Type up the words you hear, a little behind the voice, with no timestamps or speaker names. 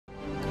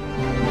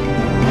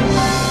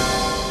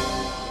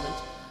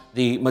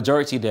The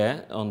majority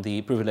there on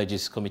the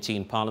Privileges Committee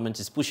in Parliament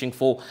is pushing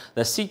for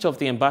the seat of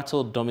the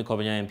embattled Domi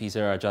Kobanya MP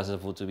Sarah Adowa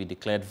Safo to be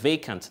declared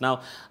vacant. Now,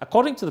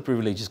 according to the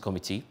Privileges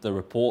Committee, the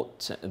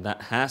report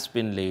that has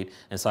been laid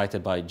and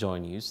cited by Joy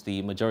News,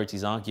 the majority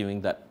is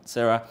arguing that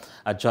Sarah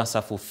Adowa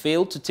Safo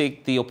failed to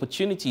take the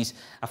opportunities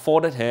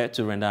afforded her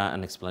to render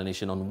an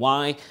explanation on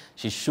why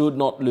she should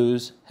not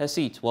lose her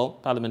seat. Well,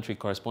 parliamentary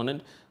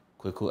correspondent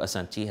Kweku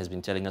Asante has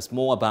been telling us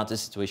more about the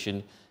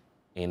situation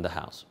in the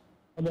House.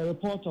 The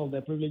report of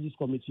the Privileges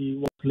Committee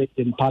was placed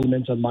in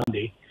Parliament on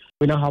Monday.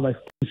 We now have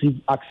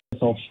exclusive access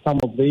of some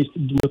of these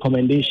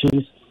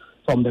recommendations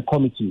from the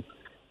committee.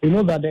 We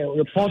know that the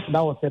report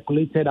that was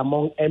circulated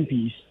among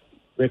MPs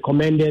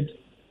recommended,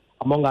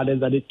 among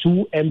others, that the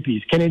two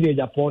MPs, Kennedy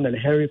Ejapon and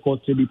Henry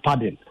Court, to be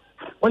pardoned.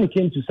 When it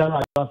came to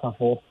Sarah Adowa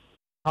Safo,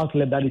 House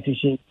led that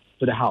decision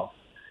to the House.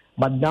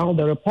 But now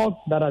the report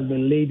that has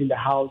been laid in the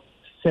House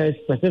says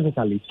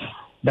specifically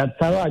that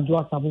Sarah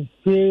Adowa Safo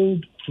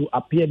failed to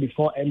appear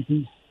before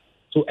MPs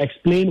to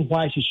explain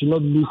why she should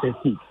not lose her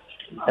seat.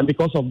 And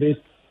because of this,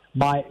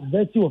 by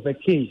virtue of a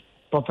case,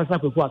 Professor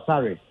Kweku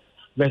Asare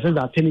versus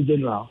the Attorney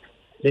General,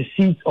 the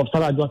seat of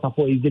Sarah Adowa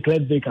Safo is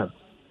declared vacant.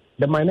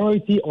 The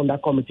minority on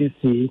that committee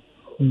say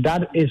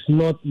that is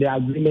not the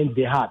agreement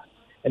they had,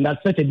 and that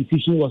such a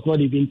decision was not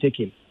even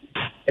taken.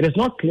 It is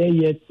not clear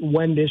yet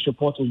when this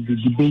report will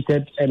be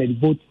debated and a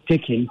vote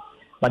taken,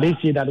 but they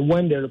say that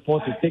when the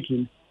report is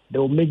taken, they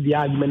will make the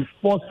argument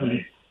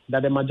forcefully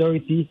that the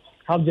majority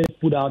have just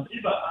put out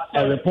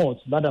a report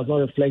that does not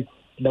reflect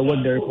the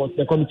work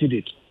the committee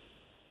did.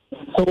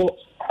 So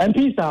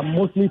MPs are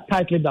mostly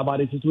tight-lipped about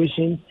the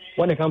situation.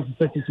 When it comes to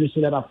such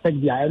situations that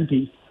affect their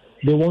MPs,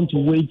 they want to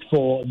wait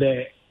for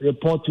the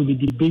report to be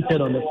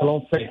debated on the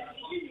floor first.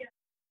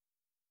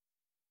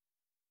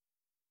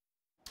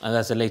 And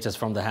that's the latest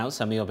from the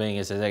House. Amir Obeng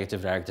is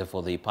Executive Director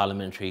for the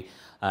Parliamentary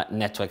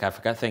Network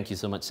Africa. Thank you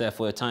so much, sir,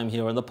 for your time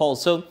here on the poll.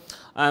 So,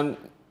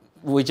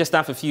 we just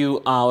have a few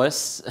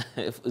hours,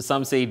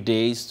 some say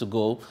days to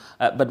go.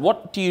 But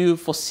what do you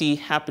foresee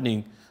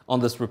happening on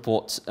this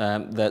report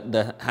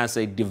that has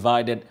a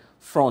divided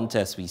front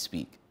as we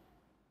speak?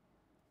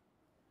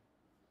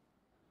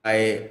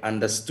 I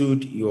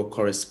understood your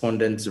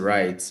correspondent's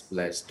rights,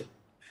 Blessed.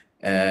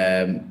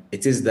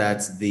 It is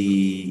that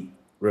the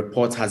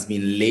report has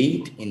been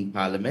laid in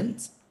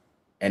Parliament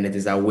and it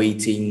is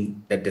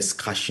awaiting the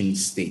discussion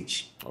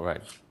stage. All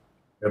right.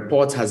 The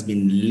report has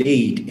been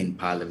laid in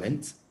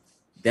Parliament.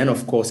 Then,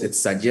 of course, it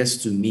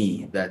suggests to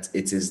me that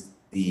it is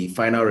the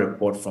final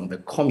report from the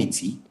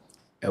committee,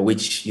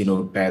 which,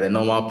 by the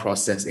normal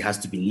process, it has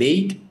to be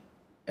laid.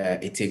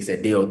 It takes a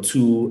day or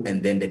two,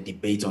 and then the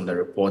debate on the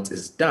report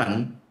is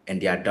done, and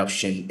the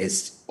adoption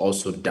is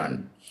also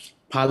done.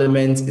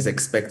 Parliament is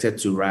expected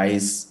to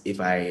rise,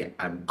 if I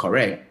am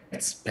correct,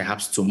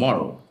 perhaps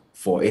tomorrow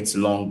for its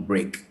long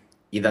break,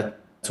 either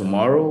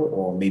tomorrow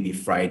or maybe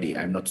Friday.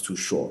 I'm not too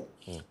sure.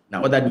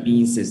 Now, what that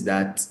means is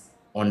that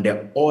on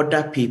the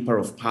order paper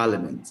of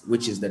Parliament,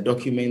 which is the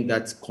document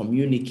that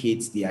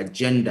communicates the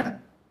agenda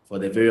for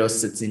the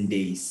various sitting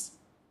days,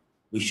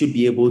 we should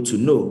be able to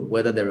know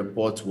whether the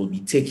report will be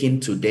taken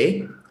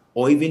today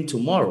or even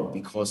tomorrow,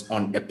 because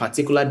on a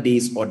particular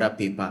day's order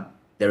paper,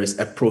 there is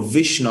a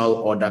provisional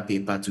order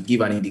paper to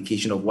give an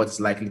indication of what's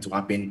likely to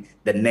happen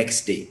the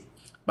next day.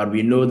 But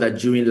we know that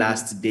during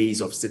last days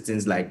of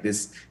sittings like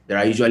this, there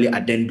are usually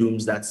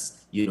addendums that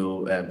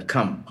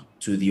come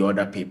to the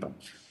order paper.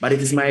 But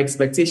it is my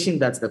expectation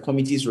that the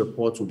committee's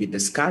report will be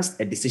discussed,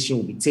 a decision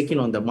will be taken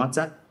on the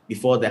matter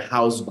before the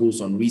House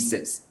goes on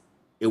recess.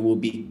 It will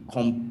be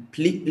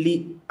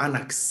completely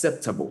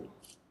unacceptable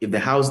if the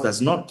House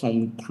does not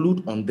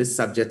conclude on this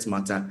subject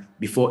matter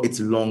before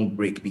its long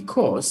break,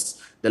 because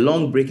the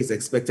long break is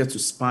expected to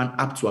span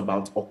up to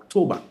about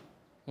October.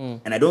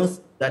 And I don't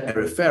think that a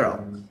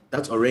referral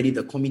that already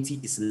the committee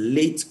is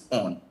late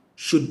on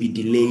should be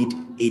delayed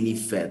any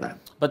further.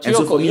 But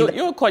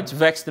you're quite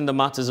vexed in the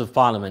matters of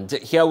Parliament.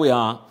 Here we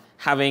are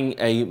having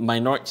a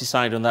minority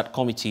side on that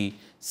committee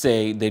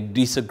say they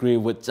disagree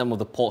with some of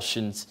the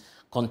portions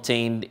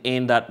contained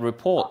in that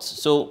report.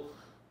 So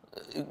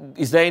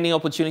is there any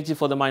opportunity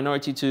for the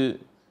minority to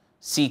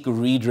seek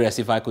redress,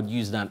 if I could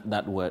use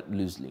that word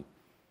loosely?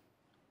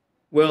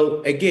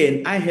 Well,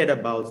 again, I heard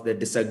about the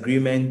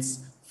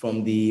disagreements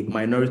from the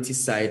minority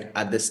side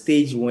at the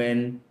stage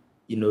when,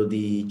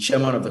 the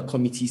chairman of the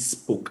committee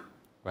spoke.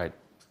 Right.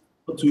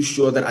 Not too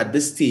sure that at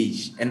this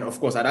stage, and of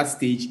course at that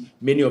stage,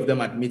 many of them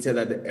admitted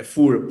that a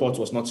full report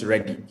was not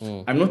ready.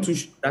 I'm not too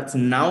sure that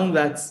now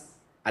that,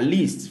 at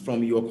least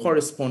from your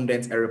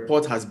correspondence, a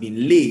report has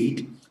been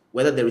laid,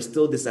 whether there is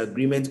still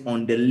disagreement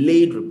on the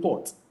laid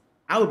report.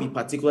 I would be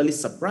particularly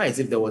surprised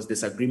if there was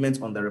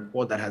disagreement on the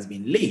report that has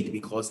been laid,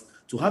 because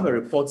to have a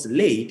report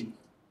laid,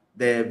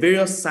 the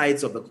various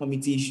sides of the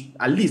committee,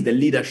 at least the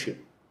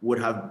leadership, would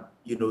have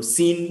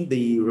seen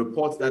the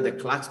report that the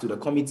clerks to the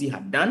committee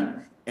had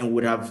done and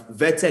would have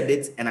vetted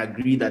it and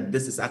agreed that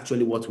this is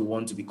actually what we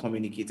want to be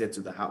communicated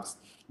to the House.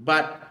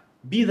 But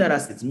be that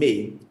as it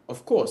may,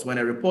 of course, when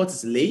a report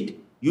is laid,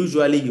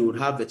 usually you would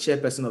have the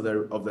chairperson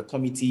of the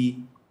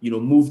committee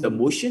move the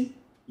motion.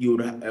 You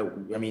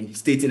would,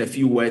 stating a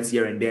few words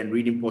here and then,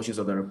 reading portions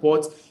of the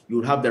report. You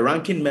would have the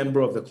ranking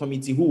member of the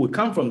committee who would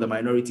come from the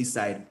minority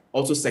side,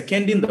 also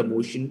seconding the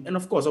motion. And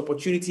of course,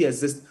 opportunity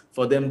exists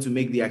for them to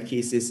make their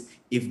cases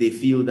if they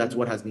feel that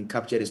what has been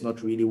captured is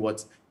not really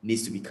what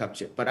needs to be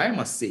captured. But I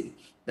must say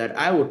that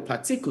I would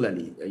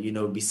particularly,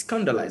 be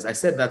scandalized. I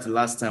said that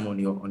last time on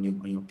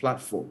your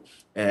platform.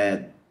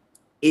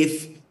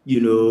 If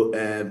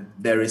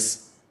there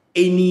is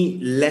any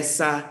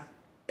lesser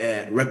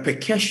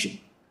repercussion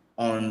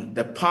on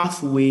the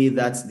pathway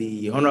that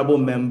the honorable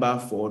member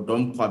for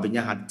Dom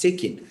Kwabenya had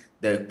taken,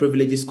 the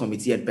Privileges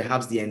Committee and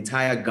perhaps the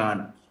entire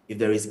Ghana, if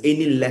there is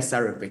any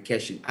lesser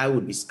repercussion, I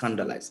would be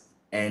scandalized.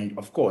 And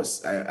of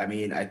course,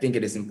 I think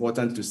it is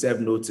important to serve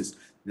notice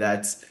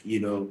that,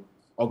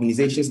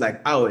 organizations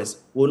like ours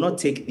will not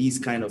take these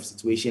kind of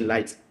situations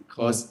lightly,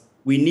 because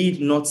we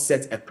need not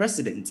set a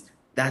precedent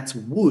that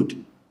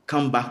would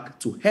come back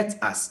to hurt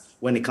us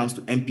when it comes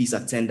to MPs'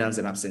 attendance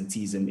and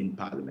absenteeism in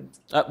Parliament.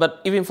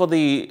 But even for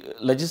the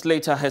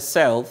legislator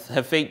herself,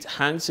 her fate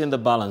hangs in the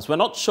balance. We're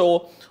not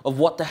sure of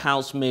what the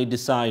House may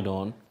decide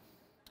on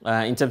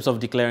in terms of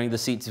declaring the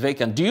seats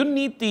vacant. Do you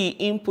need the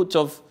input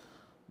of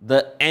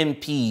the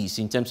MPs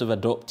in terms of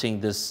adopting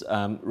this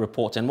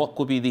report? And what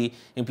could be the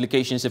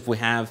implications if we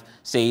have,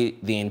 say,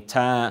 the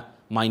entire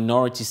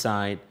minority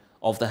side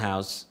of the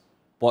House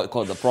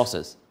boycott the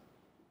process?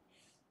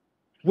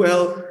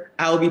 Well,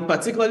 I'll be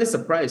particularly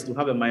surprised to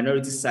have a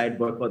minority side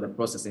boycott the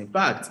process. In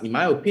fact, in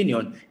my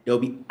opinion, there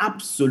will be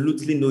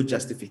absolutely no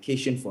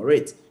justification for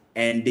it.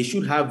 And they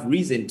should have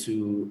reason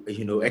to,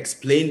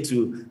 explain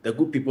to the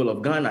good people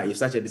of Ghana if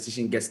such a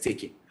decision gets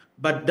taken.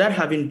 But that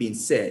having been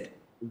said,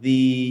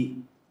 we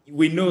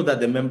know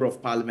that the Member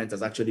of Parliament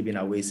has actually been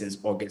away since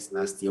August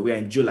last year. We are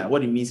in July.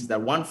 What it means is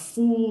that one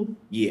full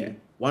year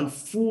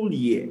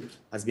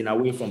has been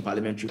away from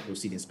parliamentary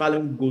proceedings.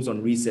 Parliament goes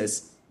on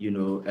recess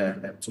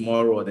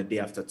tomorrow or the day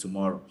after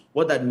tomorrow.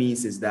 What that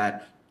means is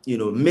that,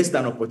 missed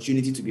an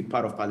opportunity to be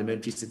part of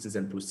parliamentary sittings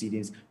and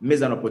proceedings,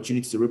 missed an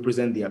opportunity to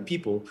represent her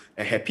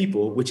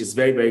people, which is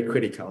very, very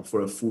critical for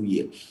a full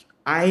year.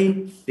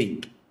 I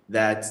think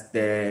that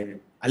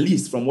at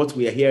least from what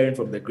we are hearing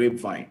from the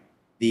grapevine,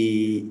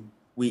 we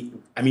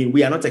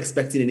are not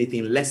expecting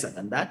anything lesser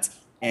than that.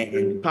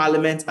 And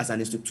Parliament as an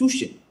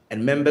institution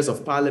and members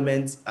of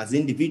Parliament as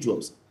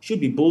individuals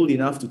should be bold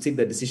enough to take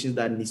the decisions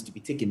that needs to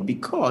be taken,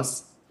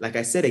 because, like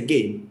I said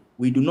again,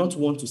 we do not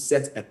want to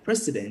set a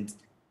precedent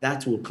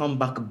that will come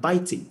back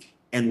biting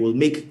and will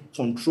make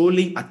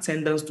controlling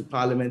attendance to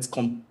Parliament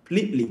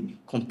completely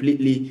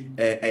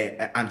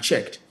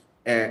unchecked.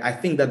 I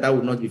think that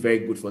would not be very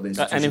good for the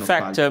institution. And in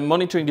fact,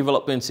 monitoring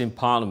developments in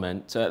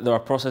Parliament, there are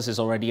processes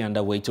already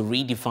underway to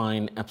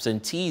redefine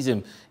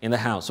absenteeism in the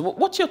House. So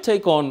what's your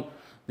take on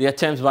the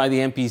attempts by the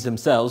MPs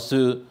themselves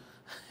to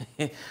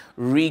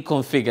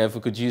reconfigure, if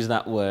we could use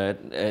that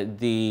word,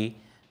 the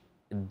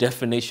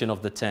definition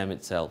of the term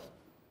itself?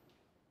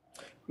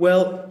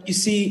 Well, you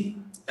see,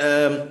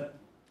 so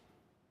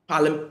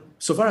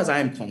far as I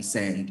am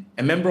concerned,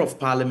 a member of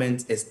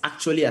Parliament is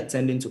actually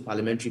attending to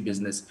parliamentary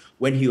business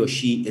when he or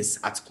she is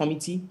at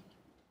committee,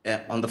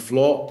 on the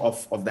floor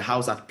of the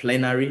House at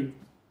plenary,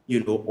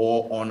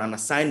 or on an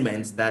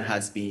assignment that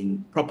has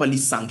been properly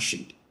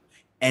sanctioned.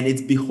 And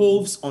it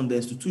behoves on the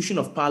institution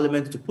of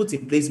Parliament to put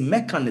in place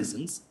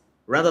mechanisms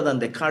rather than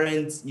the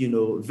current,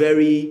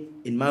 very,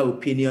 in my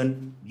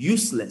opinion,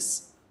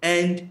 useless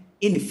and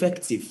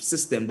ineffective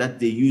system that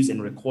they use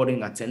in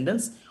recording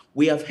attendance.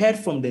 We have heard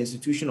from the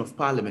institution of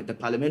Parliament, the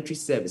parliamentary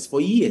service,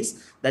 for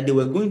years that they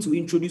were going to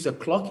introduce a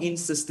clock-in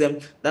system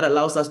that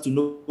allows us to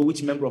know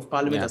which member of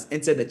Parliament has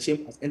entered the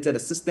chamber, has entered the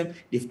system.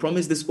 They've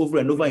promised this over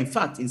and over. In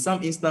fact, in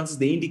some instances,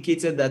 they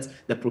indicated that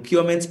the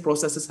procurement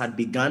processes had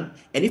begun.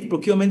 And if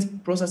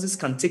procurement processes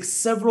can take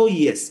several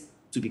years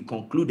to be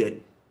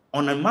concluded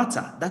on a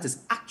matter that is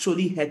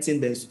actually hurting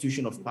the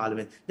institution of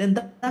Parliament, then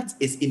that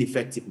is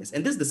ineffectiveness.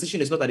 And this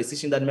decision is not a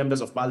decision that members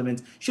of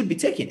Parliament should be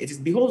taking. It is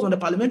beholds on the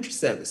parliamentary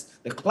service,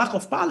 the clerk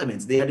of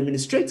Parliament, the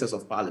administrators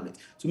of Parliament,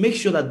 to make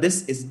sure that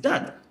this is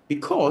done.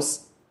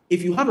 Because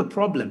if you have a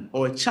problem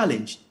or a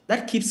challenge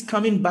that keeps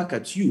coming back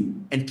at you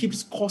and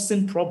keeps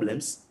causing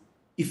problems,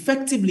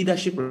 effective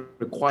leadership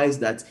requires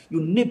that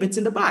you nip it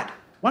in the bud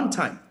one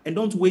time and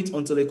don't wait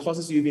until it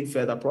causes you even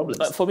further problems.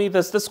 For me,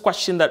 there's this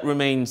question that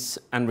remains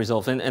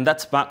unresolved, and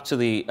that's back to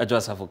the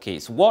Adowa Safo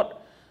case.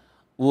 What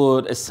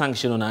would a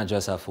sanction on Adowa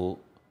Safo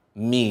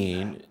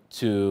mean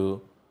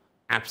to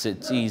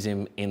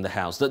absenteeism in the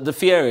House? The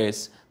fear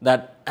is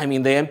that, the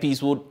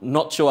MPs would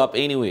not show up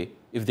anyway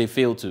if they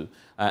fail to,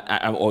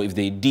 or if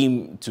they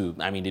deem to.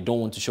 They don't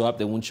want to show up,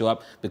 they won't show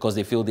up because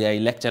they feel they are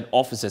elected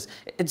officers.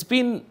 It's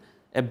been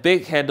a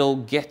big hurdle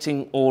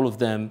getting all of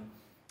them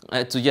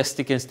to just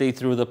stick and stay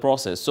through the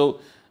process. So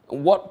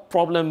what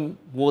problem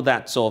will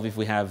that solve if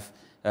we have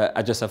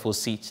Adowa Safo's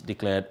seat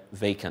declared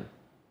vacant?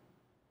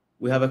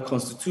 We have a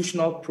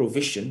constitutional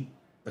provision,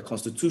 the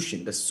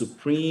Constitution, the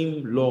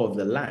supreme law of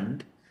the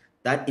land,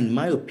 that, in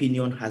my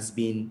opinion, has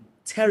been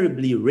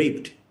terribly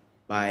raped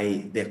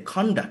by the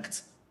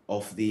conduct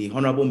of the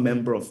Honorable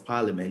Member of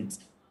Parliament,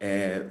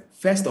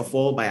 first of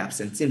all, by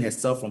absenting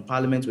herself from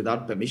Parliament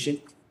without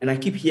permission. And I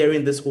keep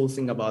hearing this whole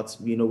thing about,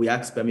 we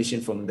asked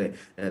permission from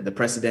the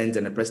president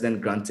and the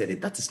president granted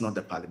it. That is not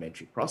the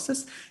parliamentary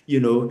process.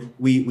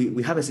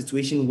 We have a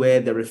situation where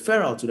the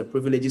referral to the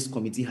Privileges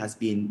Committee has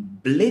been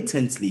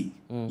blatantly,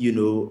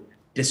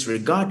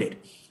 disregarded.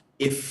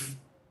 If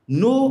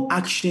no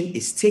action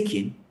is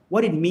taken,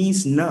 what it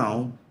means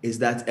now is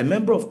that a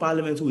member of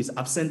parliament who is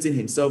absenting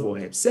himself or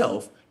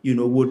herself,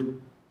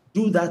 would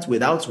do that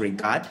without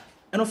regard.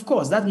 And of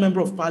course, that member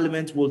of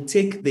parliament will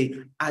take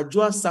the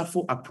Adowa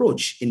Safo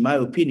approach, in my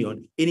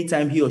opinion,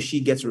 anytime he or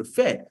she gets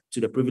referred to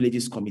the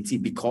Privileges Committee,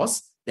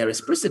 because there is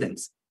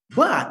precedence.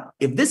 But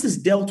if this is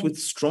dealt with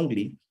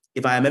strongly,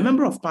 if I am a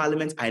member of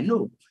parliament, I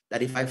know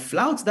that if I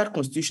flout that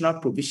constitutional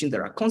provision,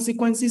 there are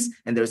consequences,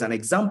 and there is an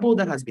example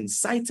that has been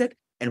cited,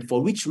 and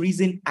for which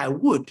reason I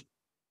would,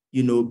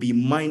 be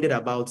minded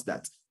about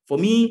that. For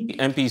me,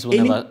 MPs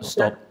will never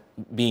stop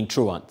being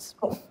truants.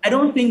 I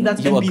don't think that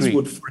MPs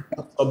would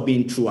stop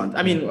being truant.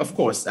 I mean, of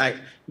course,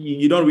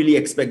 you don't really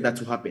expect that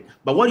to happen.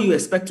 But what do you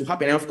expect to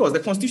happen? And of course, the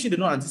Constitution did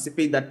not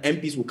anticipate that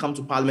MPs will come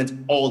to Parliament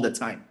all the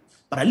time.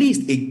 But at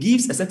least it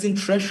gives a certain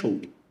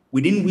threshold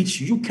within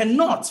which you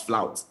cannot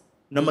flout.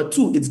 Number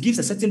two, it gives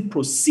a certain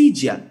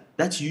procedure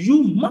that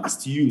you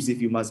must use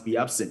if you must be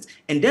absent.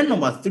 And then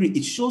number three,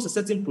 it shows a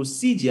certain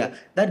procedure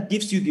that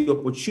gives you the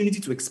opportunity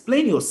to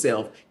explain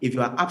yourself if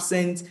you are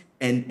absent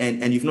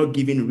and you've not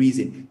given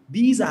reason.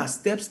 These are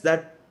steps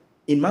that,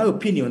 in my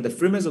opinion, the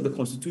framers of the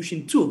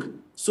Constitution took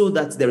so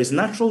that there is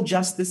natural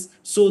justice,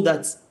 so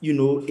that,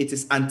 it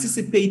is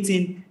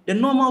anticipating the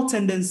normal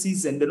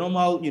tendencies and the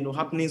normal,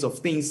 happenings of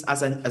things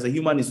as a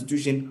human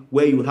institution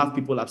where you have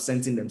people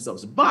absenting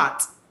themselves.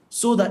 But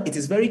so that it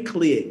is very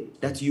clear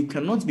that you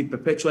cannot be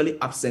perpetually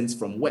absent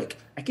from work.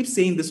 I keep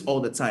saying this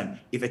all the time.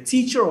 If a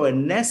teacher or a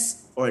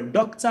nurse or a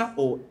doctor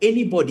or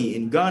anybody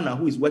in Ghana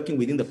who is working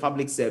within the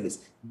public service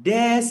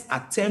dares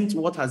attempt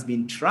what has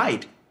been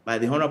tried by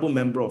the Honorable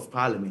Member of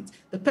Parliament,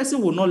 the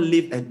person will not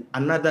live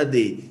another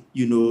day,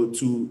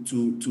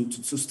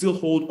 to still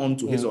hold on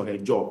to his or her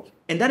job.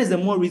 And that is the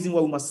more reason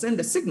why we must send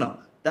a signal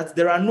that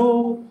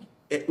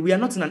we are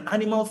not in an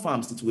animal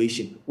farm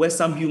situation where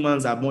some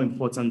humans are more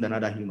important than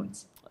other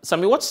humans.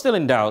 Sami, what's still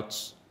in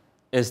doubt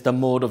is the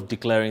mode of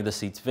declaring the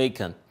seats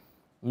vacant.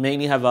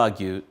 Many have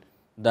argued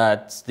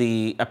that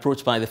the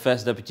approach by the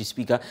First Deputy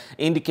Speaker,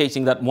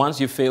 indicating that once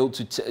you fail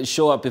to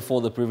show up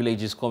before the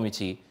Privileges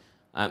Committee,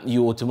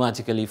 you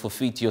automatically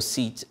forfeit your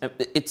seat.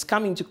 It's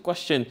coming to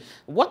question,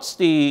 what's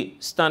the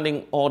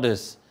standing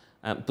orders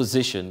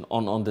position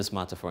on this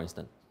matter, for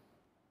instance?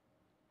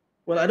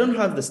 Well, I don't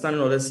have the standing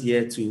orders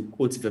here to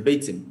quote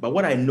verbatim, but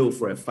what I know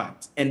for a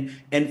fact, and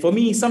for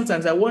me,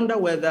 sometimes I wonder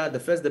whether the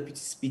First Deputy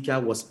Speaker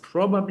was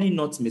probably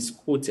not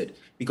misquoted,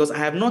 because I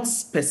have not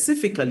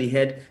specifically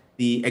heard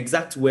the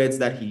exact words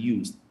that he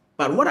used.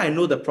 But what I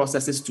know the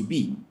processes to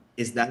be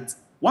is that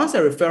once a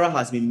referral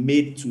has been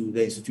made to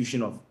the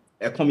institution of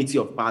a committee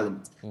of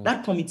parliament,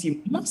 that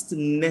committee must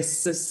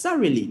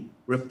necessarily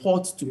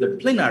report to the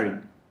plenary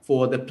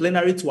for the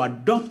plenary to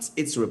adopt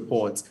its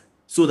report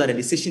so that a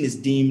decision is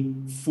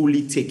deemed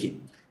fully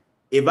taken.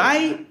 If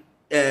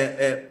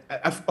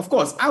of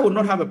course, I would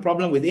not have a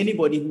problem with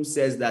anybody who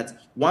says that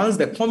once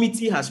the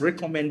committee has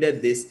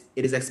recommended this,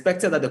 it is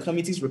expected that the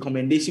committee's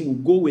recommendation will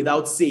go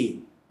without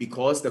saying,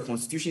 because the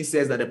Constitution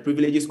says that the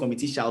Privileges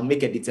Committee shall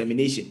make a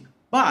determination.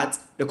 But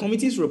the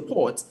committee's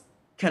report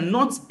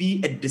cannot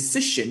be a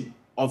decision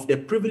of the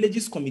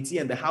Privileges Committee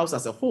and the House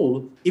as a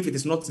whole if it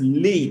is not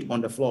laid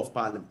on the floor of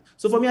Parliament.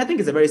 So for me, I think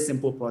it's a very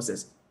simple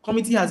process.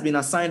 Committee has been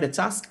assigned a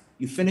task.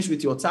 You finish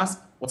with your task.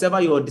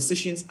 Whatever your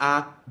decisions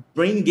are,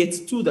 bring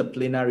it to the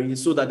plenary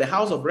so that the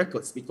House of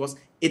Records, because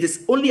it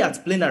is only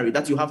at plenary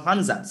that you have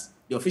Hansards,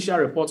 the official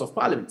report of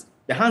Parliament.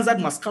 The Hansard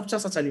must capture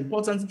such an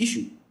important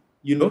issue,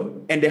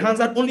 and the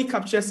Hansard only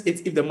captures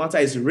it if the matter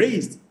is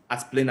raised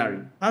at plenary.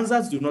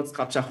 Hansards do not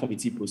capture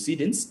committee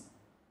proceedings.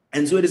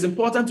 And so it is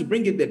important to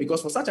bring it there,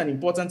 because for such an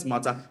important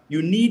matter,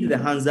 you need the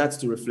Hansards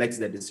to reflect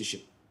the decision.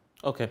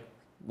 Okay.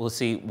 We'll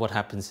see what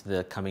happens in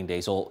the coming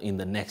days or in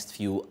the next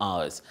few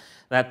hours.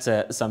 That's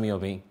Sami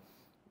Obi,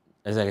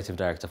 Executive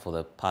Director for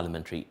the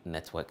Parliamentary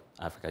Network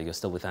Africa. You're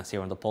still with us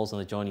here on the Pulse on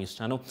the Joy News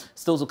channel.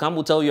 Still to come,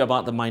 we'll tell you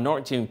about the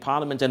minority in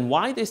Parliament and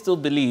why they still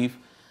believe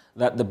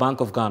that the Bank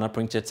of Ghana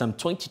printed some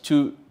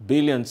 22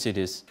 billion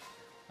cedis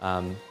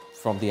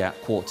from their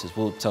quarters.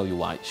 We'll tell you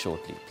why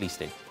shortly. Please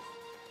stay.